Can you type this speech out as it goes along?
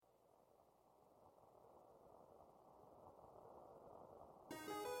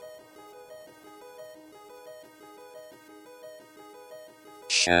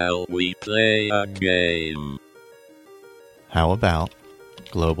Shall we play a game? How about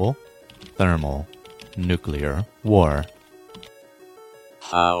global, thermal, nuclear war?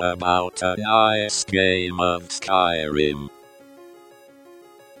 How about a nice game of Skyrim?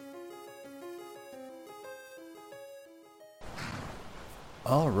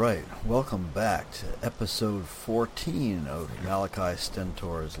 Alright, welcome back to episode 14 of Malachi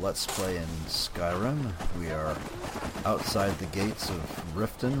Stentor's Let's Play in Skyrim. We are outside the gates of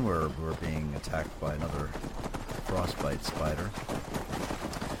Riften, where we're being attacked by another frostbite spider.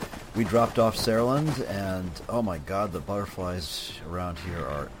 We dropped off Saarland, and oh my god, the butterflies around here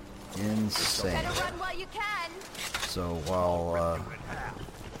are insane. Better run while you can. So while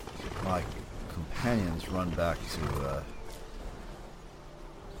my companions run back to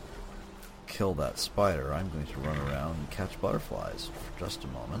kill that spider, I'm going to run around and catch butterflies for just a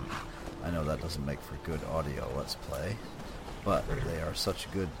moment. I know that doesn't make for good audio let's play, but they are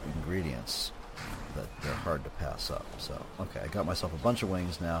such good ingredients that they're hard to pass up. So, okay, I got myself a bunch of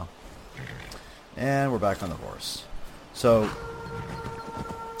wings now, and we're back on the horse. So,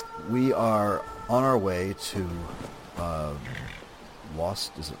 we are on our way to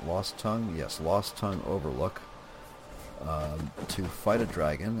Lost Tongue? Yes, Lost Tongue Overlook. To fight a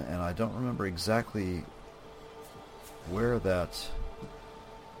dragon, and I don't remember exactly where that...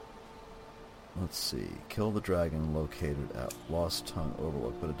 Let's see. Kill the dragon located at Lost Tongue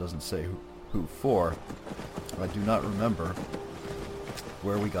Overlook, but it doesn't say who for. I do not remember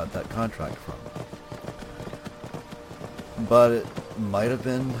where we got that contract from. But it might have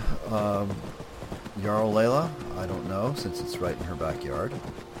been Jarl Layla. I don't know, since it's right in her backyard.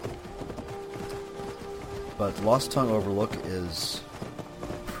 But Lost Tongue Overlook is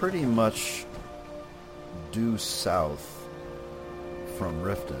pretty much due south from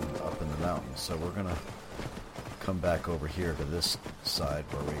Riften up in the mountains. So we're going to come back over here to this side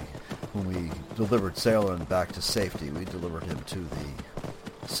where when we delivered Saarland back to safety, we delivered him to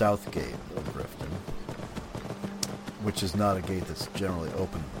the south gate of Riften, which is not a gate that's generally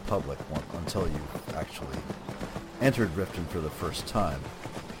open to the public until you actually entered Riften for the first time.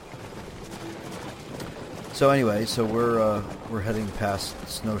 So anyway, we're heading past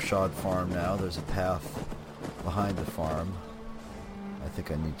Snowshod Farm now. There's a path behind the farm. I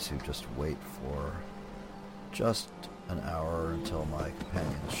think I need to just wait for just an hour until my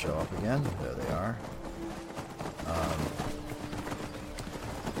companions show up again. There they are.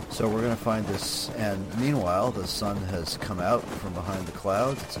 So we're going to find this, and meanwhile the sun has come out from behind the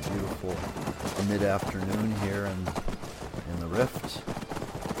clouds. It's a beautiful mid-afternoon here in the Rift.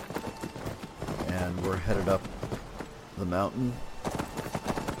 And we're headed up the mountain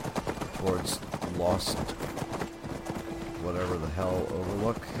towards Lost whatever the hell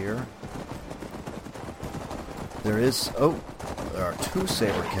Overlook here. There are two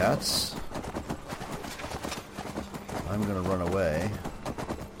saber cats. I'm going to run away.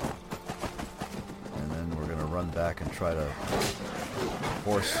 And then we're going to run back and try to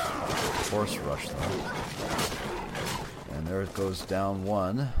horse rush them. And there it goes down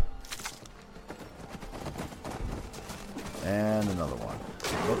one. And another one.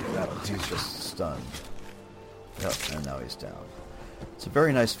 Oh, he's just stunned. Yep, and now he's down. It's a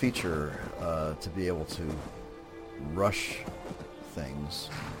very nice feature to be able to rush things.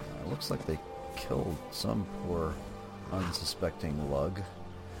 It looks like they killed some poor unsuspecting lug.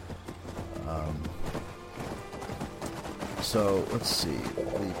 So, let's see.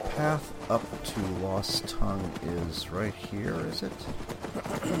 The path up to Lost Tongue is right here, is it?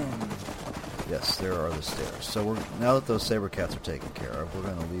 Yes, there are the stairs. So now that those saber cats are taken care of, we're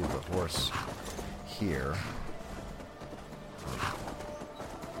going to leave the horse here.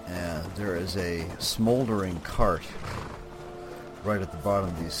 And there is a smoldering cart right at the bottom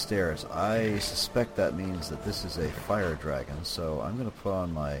of these stairs. I suspect that means that this is a fire dragon, so I'm going to put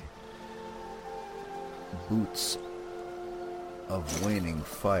on my boots of waning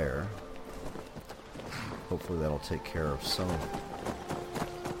fire. Hopefully that'll take care of some of it.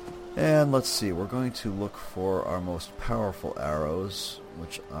 And let's see, we're going to look for our most powerful arrows,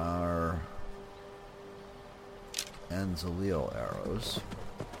 which are Anzaleel arrows.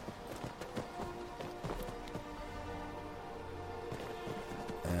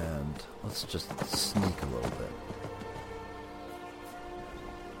 And let's just sneak a little bit.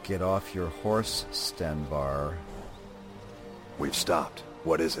 Get off your horse, Stenvar. We've stopped.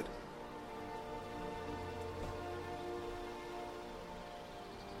 What is it?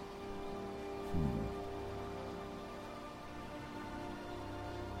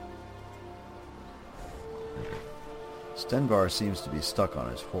 Stenvar seems to be stuck on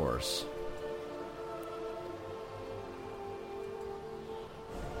his horse.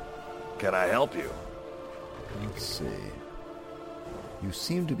 Can I help you? Let's see. You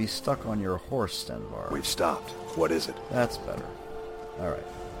seem to be stuck on your horse, Stenvar. We've stopped. What is it? That's better. Alright.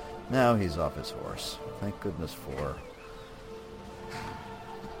 Now he's off his horse. Thank goodness for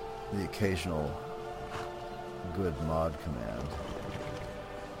the occasional good mod command.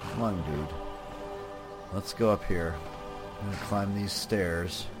 Come on, dude. Let's go up here. I'm going to climb these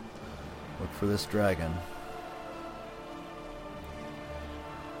stairs. Look for this dragon.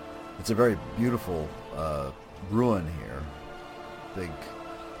 It's a very beautiful ruin here. Big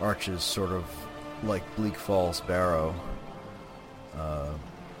arches, sort of like Bleak Falls Barrow. I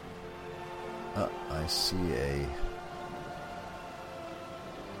see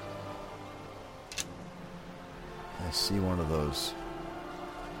one of those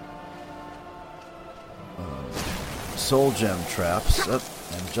soul gem traps. And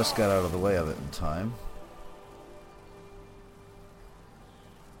just got out of the way of it in time.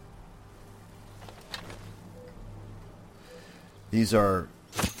 These are,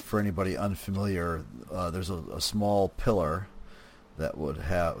 for anybody unfamiliar, there's a small pillar that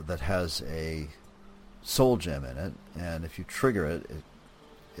has a soul gem in it, and if you trigger it,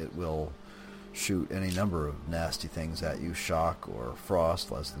 it will shoot any number of nasty things at you, shock or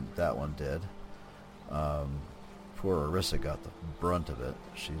frost, as that one did. Poor Orisa got the brunt of it.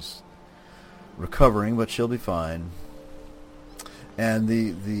 She's recovering, but she'll be fine. And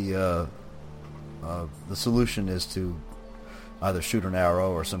the solution is to either shoot an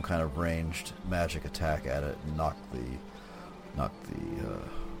arrow or some kind of ranged magic attack at it and knock the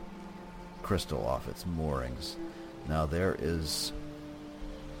crystal off its moorings. Now there is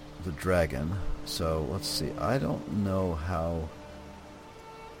the dragon. So let's see. I don't know how.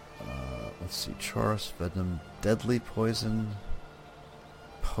 Let's see. Chaurus venom, deadly poison,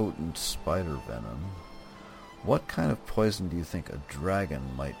 potent spider venom. What kind of poison do you think a dragon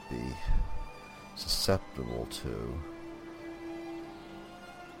might be susceptible to?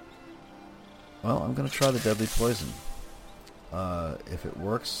 Well, I'm going to try the deadly poison. If it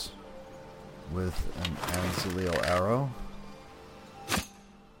works with an Anzaleel arrow.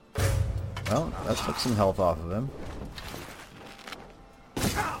 Well, that took some health off of him.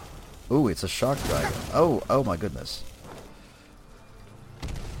 Ooh, it's a shock dragon. Oh my goodness.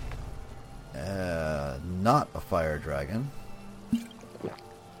 Not a fire dragon.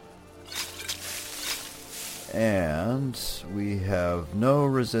 And we have no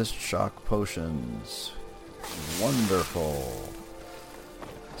resist shock potions. Wonderful.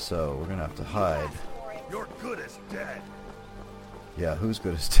 So we're gonna have to hide. You're good as dead. Yeah, who's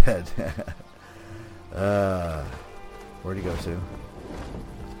good as dead? Where'd he go to?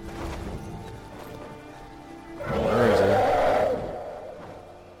 Where is he?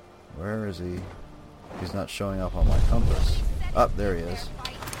 Where is he? He's not showing up on my compass. Up, there he is.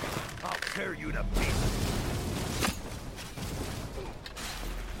 I'll tear you to pieces.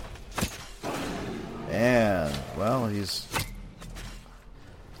 And, well, he's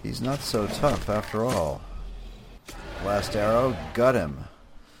not so tough after all. Last arrow, got him.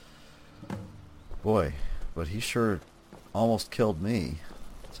 Boy, but he sure almost killed me.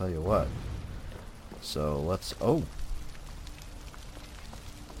 I'll tell you what. So let's... Oh!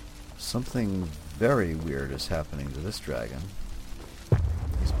 Something very weird is happening to this dragon.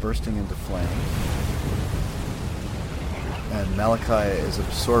 He's bursting into flame. And Malachi is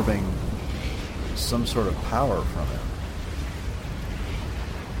absorbing some sort of power from him.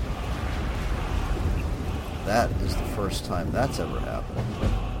 That is the first time that's ever happened.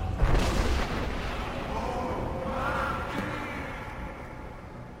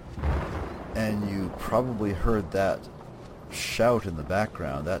 And you probably heard that shout in the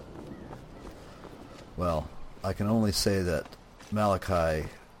background. That, well, I can only say that Malachi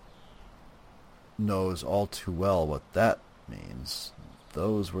knows all too well what that means.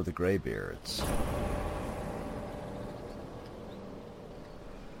 Those were the Greybeards.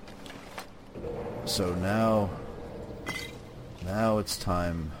 So now it's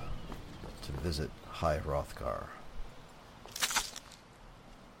time to visit High Hrothgar.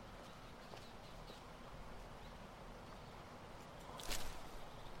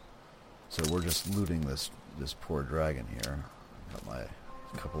 So we're just looting this poor dragon here. Got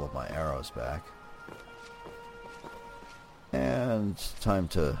a couple of my arrows back. And time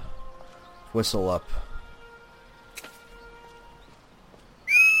to whistle up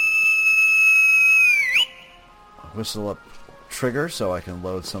Trigger so I can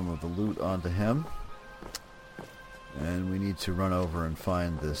load some of the loot onto him. And we need to run over and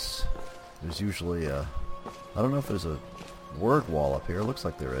find this. There's usually I don't know if there's a word wall up here. Looks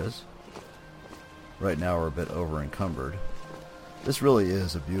like there is. Right now we're a bit over encumbered. This really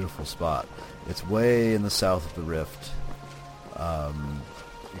is a beautiful spot. It's way in the south of the rift.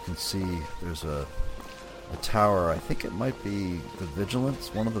 You can see there's a tower. I think it might be the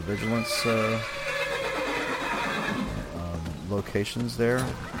Vigilance, one of the Vigilance locations there.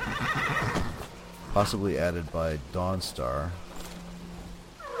 Possibly added by Dawnstar.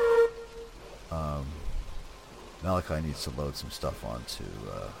 Malachi needs to load some stuff onto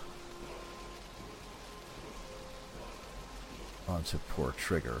poor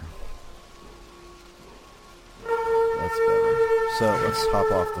Trigger. That's better. So let's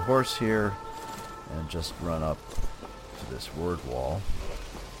hop off the horse here and just run up to this word wall.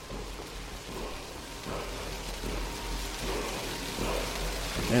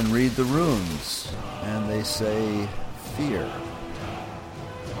 And read the runes. And they say fear,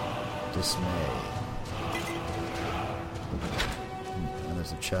 dismay. And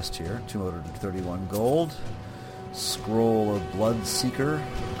there's a chest here, 231 gold. Scroll of Bloodseeker.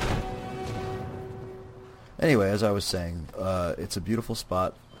 Anyway, as I was saying, it's a beautiful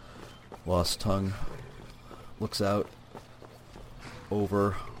spot. Lost Tongue looks out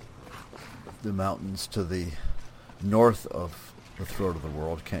over the mountains to the north of the Throat of the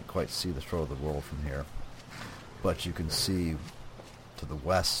World. Can't quite see the Throat of the World from here, but you can see to the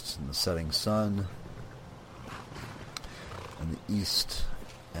west in the setting sun, and the east,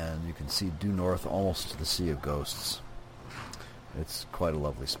 and you can see due north almost to the Sea of Ghosts. It's quite a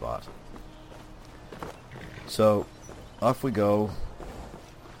lovely spot. So, off we go.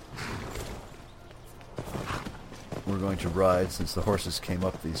 We're going to ride, since the horses came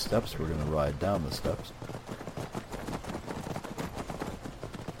up these steps, we're going to ride down the steps.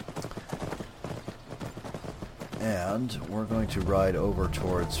 And we're going to ride over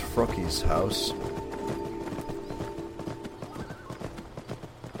towards Froki's house.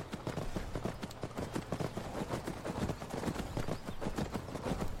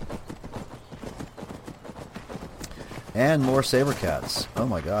 And more saber cats. Oh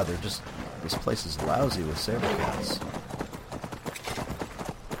my god, this place is lousy with saber cats.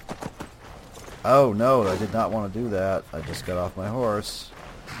 Oh no, I did not want to do that. I just got off my horse.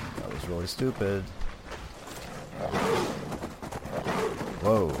 That was really stupid.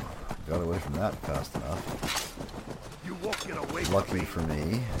 Whoa, got away from that fast enough. You won't get away from Lucky me. for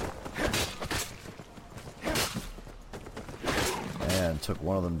me. And took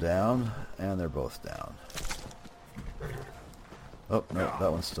one of them down, and they're both down. Oh, no,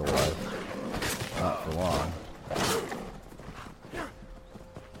 that one's still alive. Not for long.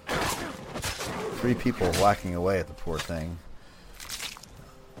 3 people whacking away at the poor thing.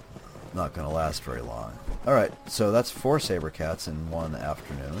 Not going to last very long. Alright, so that's 4 saber cats in one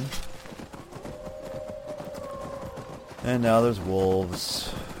afternoon. And now there's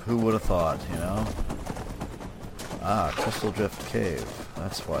wolves. Who would have thought, you know? Ah, Crystal Drift Cave.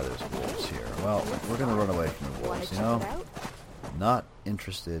 That's why there's wolves here. Well, we're going to run away from the wolves, you know? Not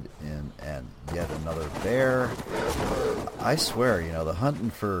interested in yet another bear. I swear, you know, the hunting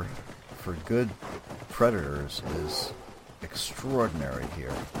for good predators is extraordinary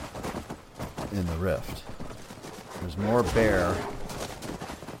here in the Rift. There's more bear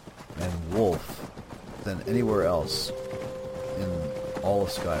and wolf than anywhere else in all of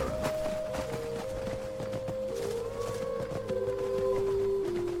Skyrim.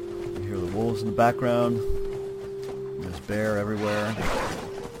 You hear the wolves in the background. There's bear everywhere.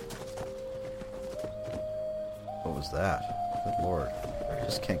 What was that? Good lord. I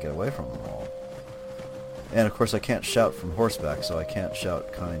just can't get away from them all. And of course I can't shout from horseback, so I can't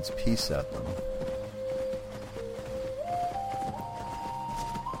shout Kyne's peace at them.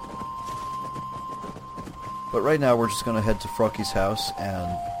 But right now we're just going to head to Froki's house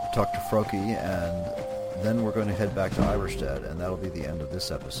and talk to Froki, and then we're going to head back to Ivarstead, and that'll be the end of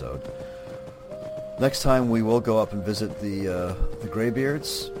this episode. Next time we will go up and visit the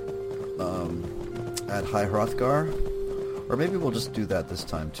Greybeards at High Hrothgar, or maybe we'll just do that this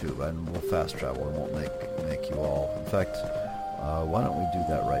time too, and we'll fast travel and won't make you all. In fact, why don't we do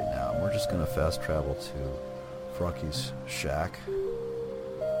that right now? We're just going to fast travel to Froki's shack.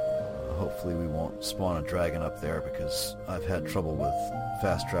 Hopefully we won't spawn a dragon up there, because I've had trouble with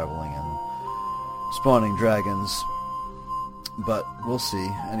fast traveling and spawning dragons. But we'll see.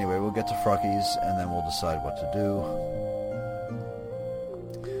 Anyway, we'll get to Froki's and then we'll decide what to do.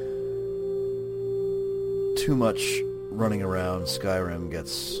 Too much running around Skyrim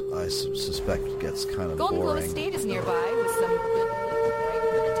I suspect gets kind of Golden Glow boring Estate is nearby with some good loot right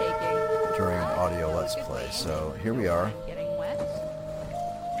for the taking. during an audio Let's Play. So here we are. Getting wet.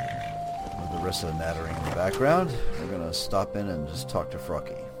 With Larissa nattering in the background. We're going to stop in and just talk to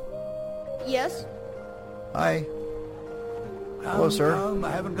Froki. Yes? Hi. Hello, sir. Come,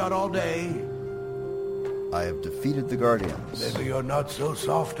 I haven't got all day. I have defeated the Guardians. Maybe you're not so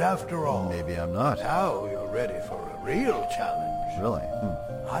soft after all. Maybe I'm not. Now you're ready for a real challenge. Really?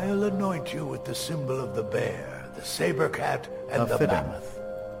 I'll anoint you with the symbol of the bear, the saber cat, and How the fitting. mammoth.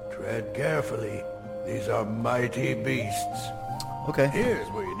 Tread carefully. These are mighty beasts. Okay. Here's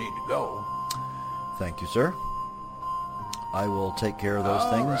where you need to go. Thank you, sir. I will take care of those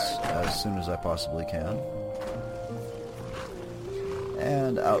All things right. as soon as I possibly can.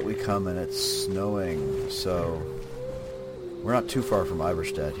 And out we come, and it's snowing, so we're not too far from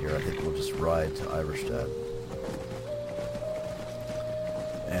Iverstead here. I think we'll just ride to Iverstead.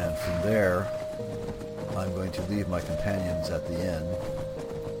 And from there, I'm going to leave my companions at the inn,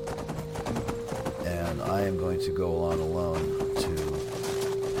 and I am going to go on alone to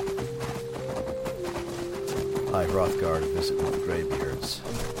High Hrothgar to visit with the Greybeards.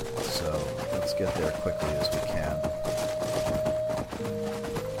 So let's get there quickly as we can.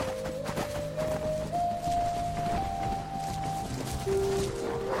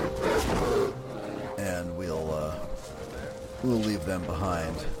 And we'll leave them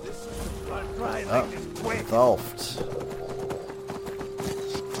behind. Oh, Thulft.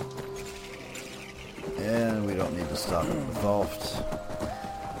 And we don't need to stop at Thulft.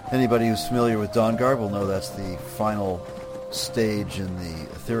 Anybody who's familiar with Dawnguard will know that's the final stage in the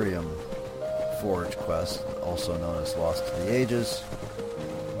Ethereum Forge quest, also known as Lost to the Ages.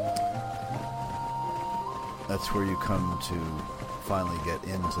 That's where you come to finally get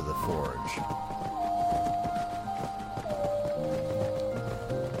into the Forge.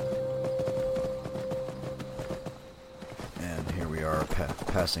 And here we are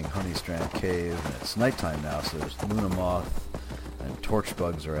passing Honeystrand Cave, and it's nighttime now, so there's Luna Moth and torch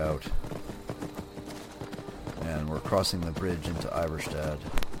bugs are out. And we're crossing the bridge into Iverstead.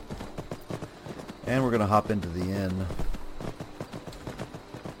 And we're going to hop into the inn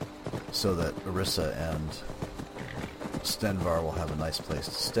so that Orissa and Stenvar will have a nice place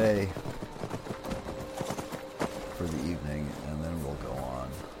to stay for the evening, and then we'll go on.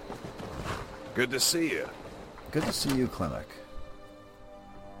 Good to see you. Good to see you, Klimek.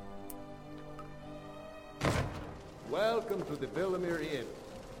 Welcome to the Villamere Inn.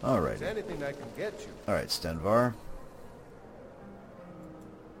 Alright. Is anything I can get you? Alright, Stenvar.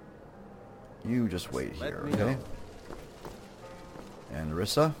 You just wait Let here, me okay? know. And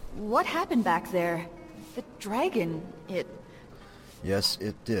Orissa? What happened back there? The dragon, Yes,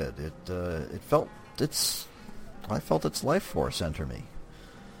 it did. I felt its life force enter me.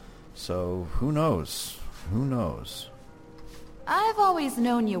 So, who knows? Who knows? I've always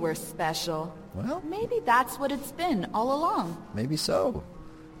known you were special. Well, Maybe that's what it's been all along. maybe so.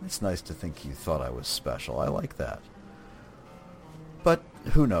 It's nice to think you thought I was special. I like that. But,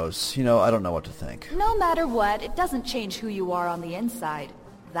 who knows? I don't know what to think. No matter what, it doesn't change who you are on the inside.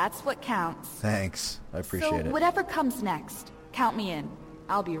 That's what counts. Thanks. I appreciate So it. whatever comes next, count me in.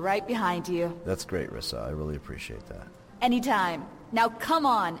 I'll be right behind you. That's great, Rissa. I really appreciate that. Anytime. Now come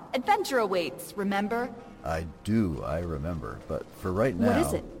on. Adventure awaits, remember? I do. I remember. But for right now... What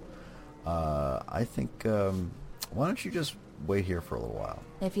is it? I think, why don't you just wait here for a little while?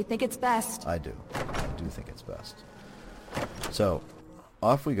 If you think it's best. I do. I do think it's best. So,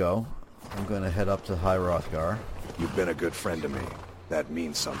 off we go. I'm going to head up to High Hrothgar. You've been a good friend to me. That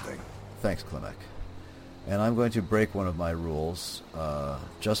means something. Thanks, Klimek. And I'm going to break one of my rules,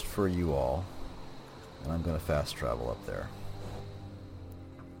 just for you all. And I'm going to fast travel up there.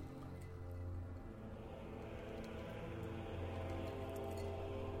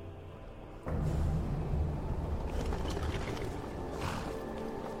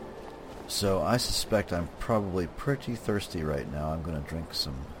 So I suspect I'm probably pretty thirsty right now. I'm going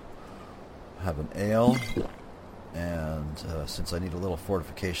to have an ale, and since I need a little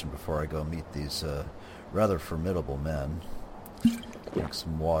fortification before I go meet these rather formidable men, drink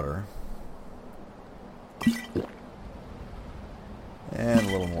some water. And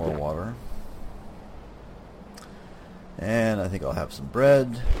a little more water. And I think I'll have some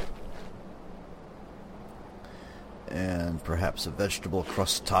bread. And perhaps a vegetable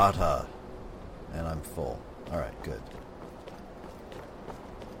crostata. And I'm full. Alright, good.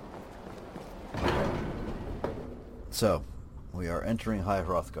 So, we are entering High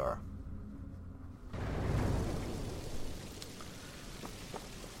Hrothgar.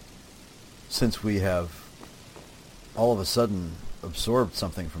 Since we have all of a sudden absorbed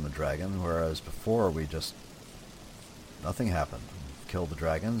something from the dragon, whereas before we just... nothing happened. Killed the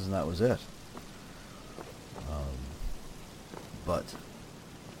dragons and that was it. But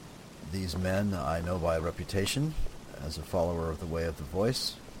these men I know by reputation as a follower of the Way of the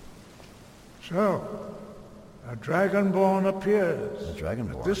Voice. So, A Dragonborn appears A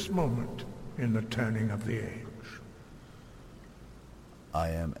Dragonborn. at this moment in the turning of the age. I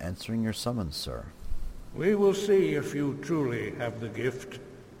am answering your summons, sir. We will see if you truly have the gift.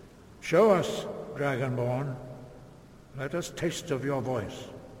 Show us, Dragonborn. Let us taste of your voice.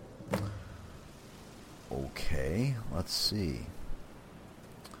 Okay, let's see.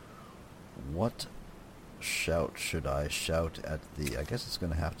 What shout should I shout at the... I guess it's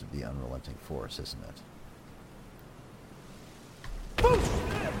going to have to be Unrelenting Force, isn't it?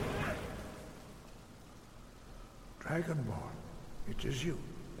 Dragonborn, it is you.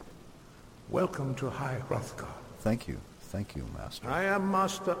 Welcome to High Hrothgar. Thank you, Master. I am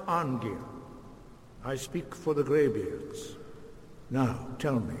Master Arngir. I speak for the Greybeards. Now,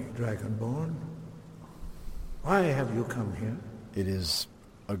 tell me, Dragonborn, why have you come here? It is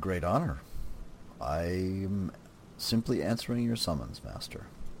a great honor. I am simply answering your summons, Master.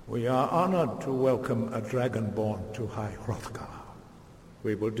 We are honored to welcome a Dragonborn to High Hrothgar.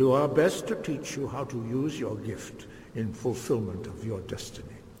 We will do our best to teach you how to use your gift in fulfillment of your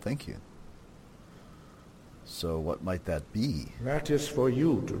destiny. Thank you. So what might that be? That is for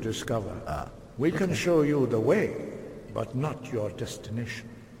you to discover. We can show you the way, but not your destination.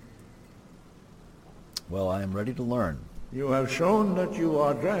 Well, I am ready to learn. You have shown that you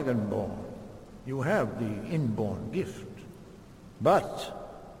are Dragonborn. You have the inborn gift. But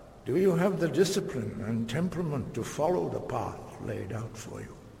do you have the discipline and temperament to follow the path laid out for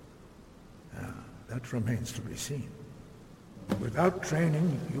you? That remains to be seen. Without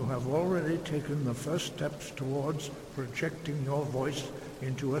training, you have already taken the first steps towards projecting your voice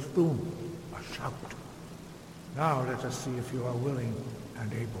into a thum, a shout. Now let us see if you are willing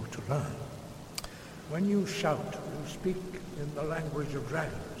and able to learn. When you shout, you speak in the language of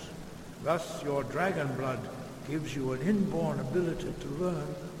dragons. Thus, your dragon blood gives you an inborn ability to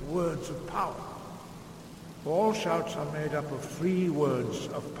learn words of power. All shouts are made up of 3 words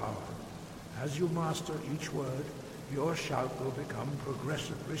of power. As you master each word, your shout will become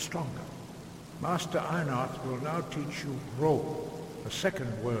progressively stronger. Master Einarth will now teach you Ro, the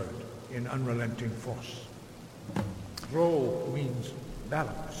second word in Unrelenting Force. Ro means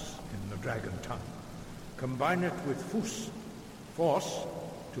balance in the dragon tongue. Combine it with Fus, force,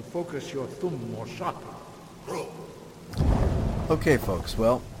 to focus your thumb more sharply. Ro. Okay, folks.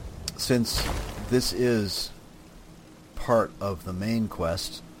 Well, since this is part of the main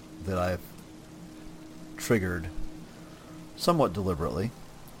quest that I've triggered somewhat deliberately,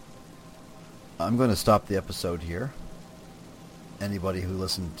 I'm going to stop the episode here. Anybody who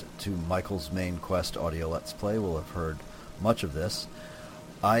listened to Michael's main quest audio Let's Play will have heard much of this.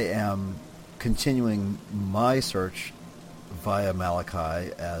 I am continuing my search via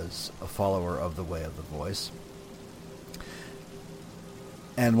Malachi as a follower of the Way of the Voice.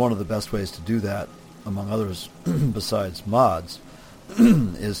 And one of the best ways to do that, among others besides mods,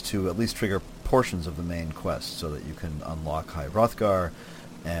 is to at least trigger portions of the main quest so that you can unlock High Hrothgar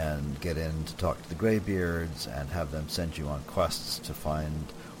and get in to talk to the Greybeards and have them send you on quests to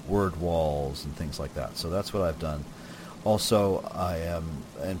find word walls and things like that. So that's what I've done. Also, I am,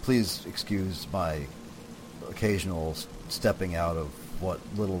 and please excuse my occasional stepping out of what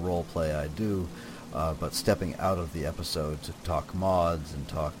little role play I do, but stepping out of the episode to talk mods and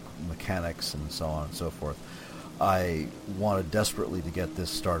talk mechanics and so on and so forth. I wanted desperately to get this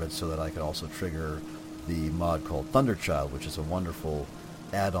started so that I could also trigger the mod called Thunderchild, which is a wonderful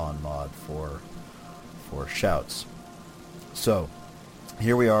add-on mod for shouts. So,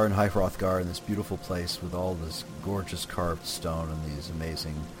 here we are in High Hrothgar in this beautiful place with all this gorgeous carved stone and these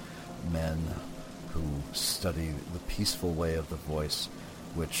amazing men who study the peaceful way of the voice,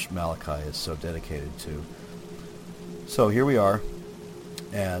 which Malachi is so dedicated to. So here we are,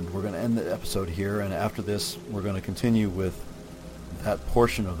 and we're going to end the episode here, and after this we're going to continue with that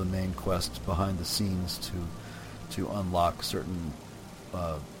portion of the main quest behind the scenes to unlock certain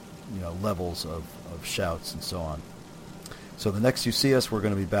levels of shouts and so on. So the next you see us, we're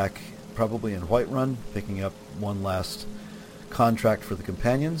going to be back probably in Whiterun, picking up one last contract for the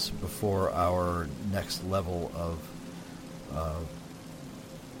companions before our next level of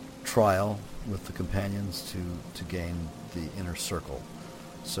trial with the companions to gain the inner circle.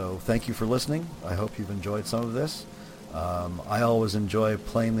 So thank you for listening. I hope you've enjoyed some of this. I always enjoy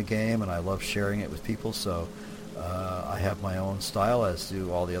playing the game, and I love sharing it with people, so I have my own style, as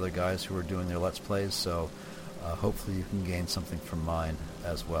do all the other guys who are doing their Let's Plays, so hopefully you can gain something from mine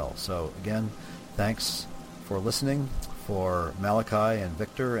as well. So again, thanks for listening. For Malachi and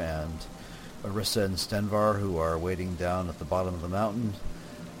Victor and Arissa and Stenvar, who are waiting down at the bottom of the mountain,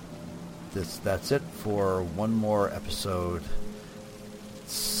 that's it for one more episode.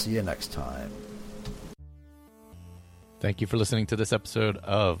 See you next time. Thank you for listening to this episode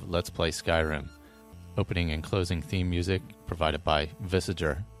of Let's Play Skyrim. Opening and closing theme music provided by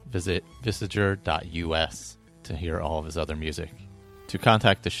Visager. Visit visager.us to hear all of his other music. To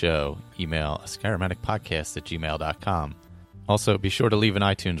contact the show, email skyrimaticpodcast@gmail.com. Also, be sure to leave an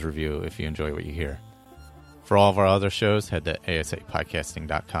iTunes review if you enjoy what you hear. For all of our other shows, head to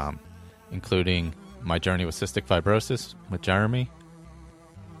asapodcasting.com, including My Journey with Cystic Fibrosis with Jeremy,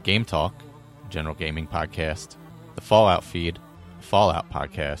 Game Talk, General Gaming Podcast, the Fallout Feed, Fallout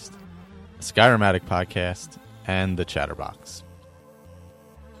Podcast, the Skyrimatic Podcast, and the Chatterbox.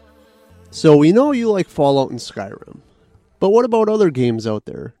 So we know you like Fallout and Skyrim, but what about other games out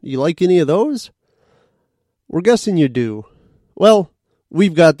there? Do you like any of those? We're guessing you do. Well,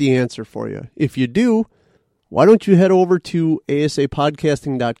 we've got the answer for you. If you do, why don't you head over to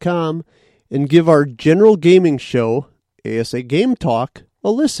asapodcasting.com and give our general gaming show, ASA Game Talk,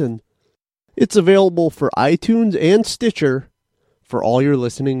 a listen. It's available for iTunes and Stitcher for all your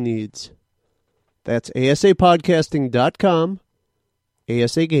listening needs. That's asapodcasting.com,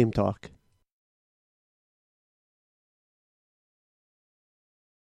 ASA Game Talk.